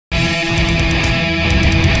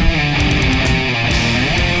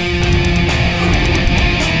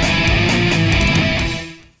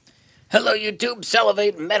Hello YouTube,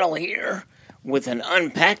 Salivate Metal here with an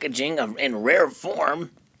unpackaging in rare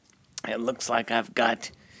form. It looks like I've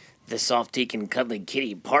got the Soft-Teak and Cuddly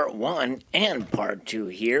Kitty Part 1 and Part 2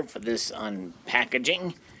 here for this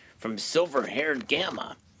unpackaging from Silver-Haired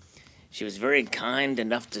Gamma. She was very kind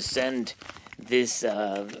enough to send this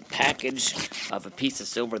package of a piece of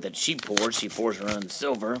silver that she pours. She pours her own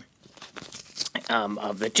silver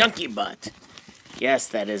of the Chunky Butt. Yes,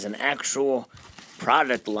 that is an actual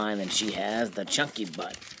product line that she has, the Chunky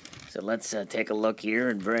Butt. So let's take a look here,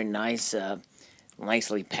 and very nice,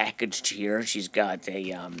 nicely packaged here. She's got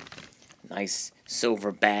a nice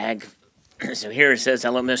silver bag. So here it says,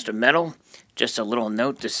 "Hello, Mr. Metal. Just a little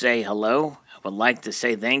note to say hello. I would like to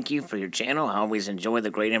say thank you for your channel. I always enjoy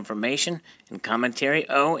the great information and commentary.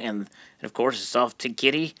 Oh, and of course, the Soft-Teak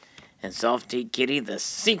Kitty and Soft-Teak Kitty, the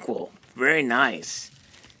sequel. Very nice."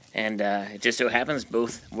 And it just so happens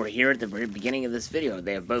both were here at the very beginning of this video.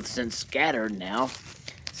 They have both since scattered now.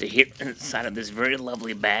 So here inside of this very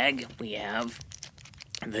lovely bag, we have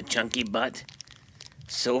the Chunky Butt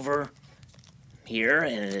silver here,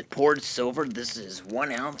 and it poured silver. This is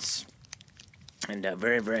 1 ounce, and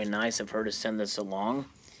very, very nice of her to send this along.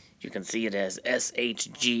 You can see it has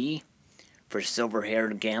SHG for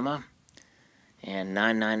Silver-Haired Gamma, and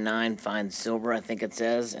 999 fine silver, I think it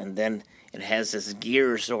says, and then it has this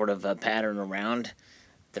gear sort of a pattern around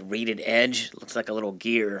the reeded edge. Looks like a little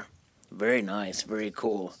gear. Very nice, very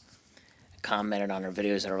cool. I commented on her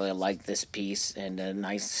videos. I really like this piece, and a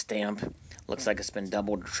nice stamp. Looks like it's been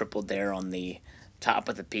doubled or tripled there on the top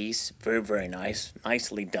of the piece. Very, very nice.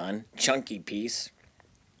 Nicely done. Chunky piece.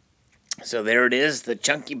 So there it is, the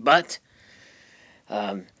Chunky Butt.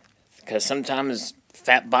 Because sometimes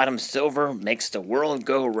fat bottom silver makes the world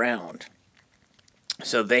go round.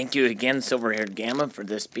 So thank you again, Silver-Haired Gamma, for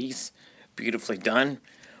this piece. Beautifully done.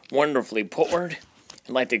 Wonderfully poured. I'd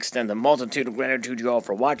like to extend a multitude of gratitude to you all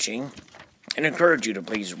for watching, and encourage you to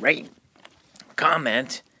please rate,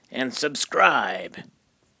 comment, and subscribe.